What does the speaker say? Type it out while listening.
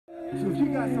So if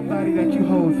you got somebody that you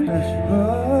hold special,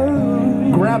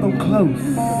 grab them close,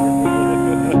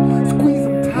 squeeze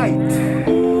them tight,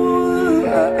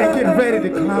 and get ready to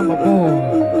climb aboard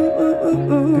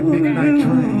the midnight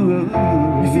train.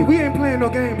 You see, we ain't playing no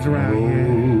games around here.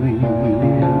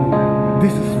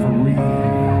 This is for real.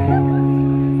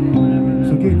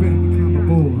 So get ready to climb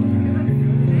aboard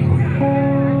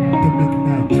the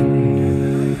midnight train.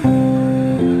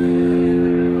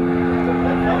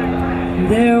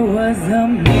 There was a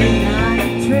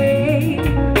midnight train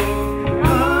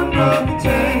on Broken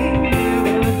Chain.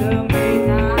 There was a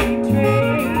midnight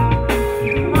train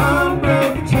on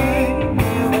Broken Chain.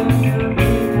 There was a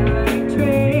midnight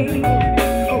train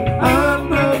on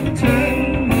Broken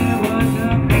Chain. There was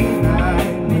a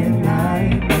midnight.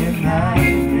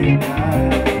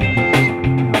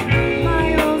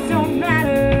 Miles don't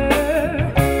matter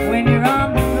when you're on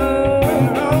the road.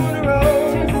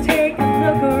 Just take a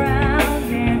look around.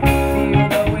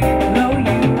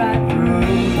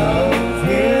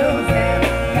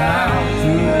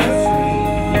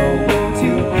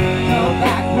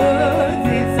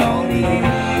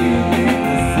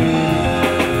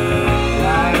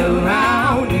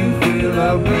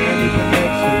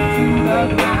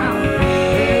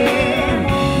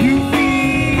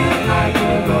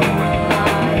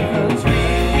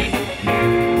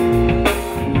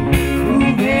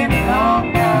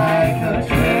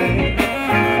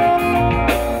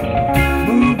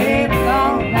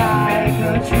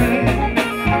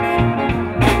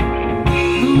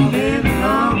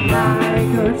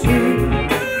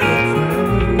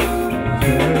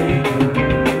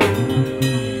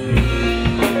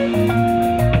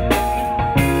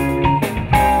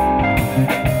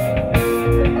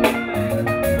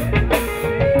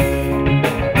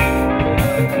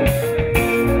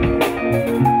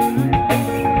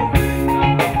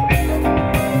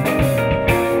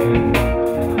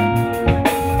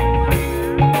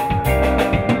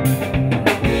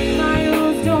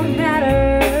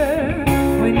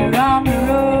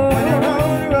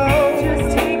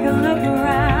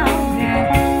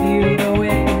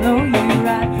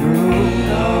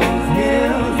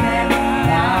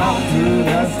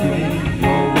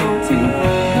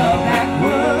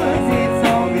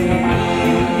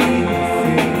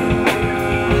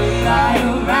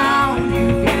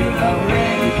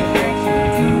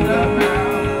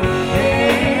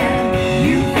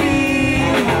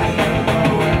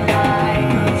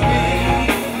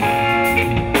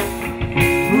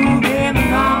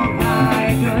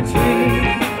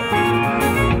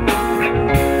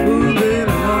 Moving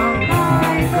along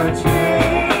like a train.